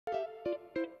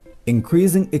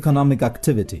Increasing economic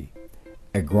activity,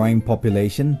 a growing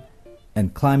population,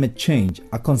 and climate change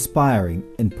are conspiring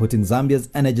in putting Zambia's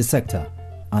energy sector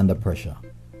under pressure.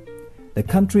 The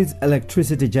country's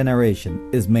electricity generation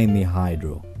is mainly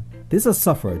hydro. This has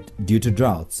suffered due to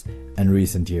droughts in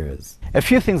recent years. A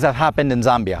few things have happened in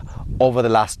Zambia over the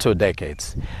last 2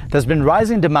 decades. There's been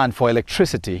rising demand for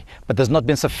electricity, but there's not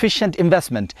been sufficient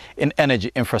investment in energy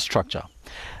infrastructure.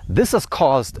 This has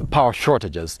caused power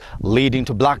shortages, leading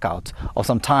to blackouts of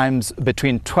sometimes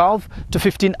between 12 to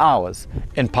 15 hours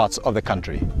in parts of the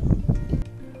country.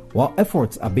 While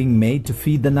efforts are being made to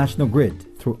feed the national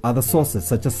grid through other sources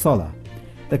such as solar,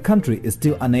 the country is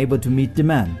still unable to meet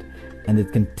demand, and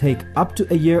it can take up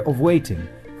to a year of waiting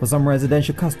for some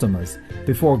residential customers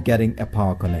before getting a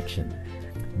power connection.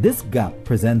 This gap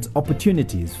presents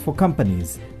opportunities for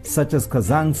companies such as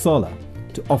Kazang Solar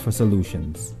to offer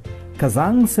solutions.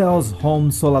 Kazang sells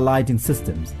home solar lighting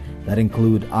systems that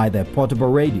include either a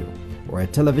portable radio or a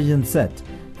television set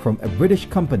from a British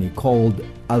company called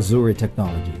Azuri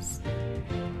Technologies.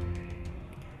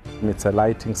 It's a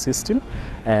lighting system,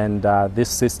 and this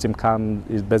system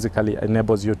basically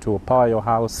enables you to power your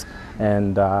house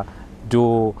and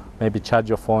maybe charge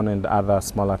your phone and other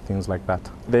smaller things like that.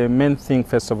 The main thing,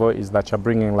 first of all, is that you're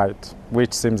bringing light,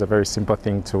 which seems a very simple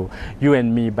thing to you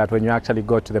and me, but when you actually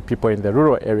go to the people in the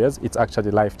rural areas, it's actually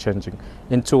life-changing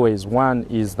in 2 ways. One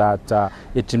is that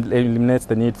it eliminates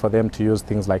the need for them to use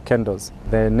things like candles.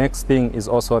 The next thing is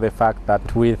also the fact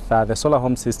that with the solar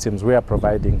home systems we are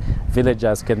providing,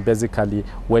 villagers can basically,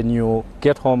 when you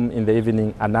get home in the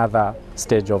evening, another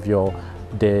stage of your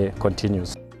day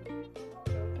continues.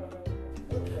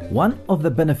 One of the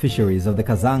beneficiaries of the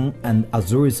Kazang and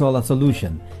Azuri solar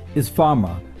solution is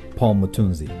farmer Paul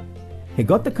Mutunzi. He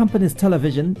got the company's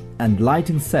television and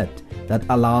lighting set that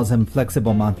allows him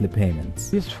flexible monthly payments.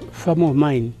 This farm of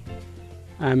mine,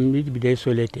 I'm a little bit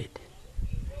isolated.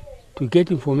 To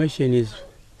get information is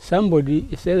somebody,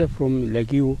 it's either from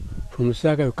like you, from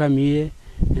Lusaka, you come here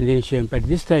and then share. But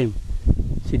this time,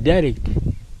 it's direct.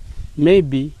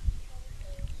 Maybe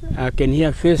I can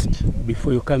hear first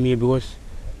before you come here because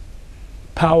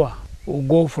power will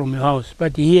go from your house,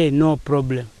 but here no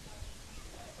problem.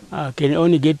 I can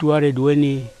only get worried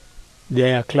when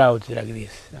there are clouds like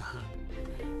this.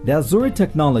 The Azuri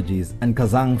Technologies and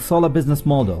Kazang solar business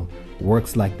model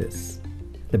works like this.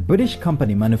 The British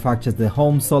company manufactures the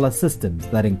home solar systems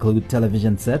that include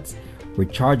television sets,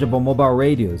 rechargeable mobile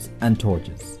radios, and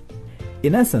torches.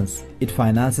 In essence, it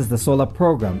finances the solar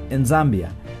program in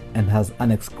Zambia and has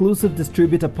an exclusive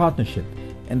distributor partnership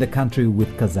in the country with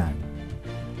Kazang.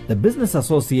 The Business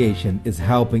Association is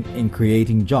helping in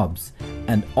creating jobs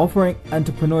and offering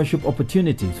entrepreneurship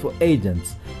opportunities for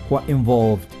agents who are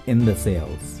involved in the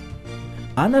sales.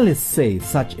 Analysts say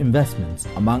such investments,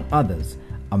 among others,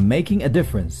 are making a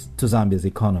difference to Zambia's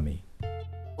economy.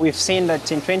 We've seen that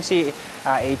in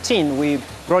 2018 we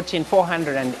brought in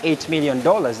 $408 million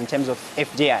in terms of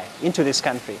FDI into this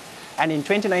country. And in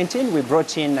 2019 we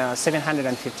brought in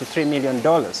 $753 million.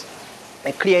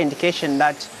 A clear indication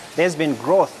that there's been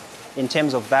growth in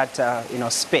terms of that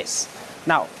space.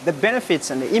 Now, the benefits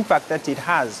and the impact that it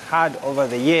has had over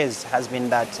the years has been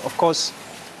that, of course,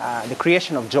 the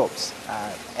creation of jobs.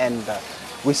 And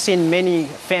we've seen many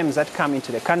firms that come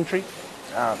into the country,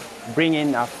 bring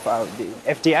in the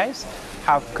FDIs,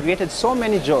 have created so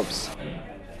many jobs.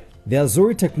 The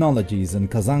Azuri Technologies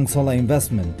and Kazang Solar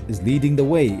investment is leading the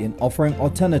way in offering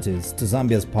alternatives to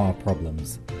Zambia's power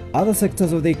problems. Other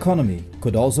sectors of the economy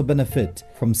could also benefit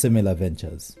from similar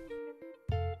ventures.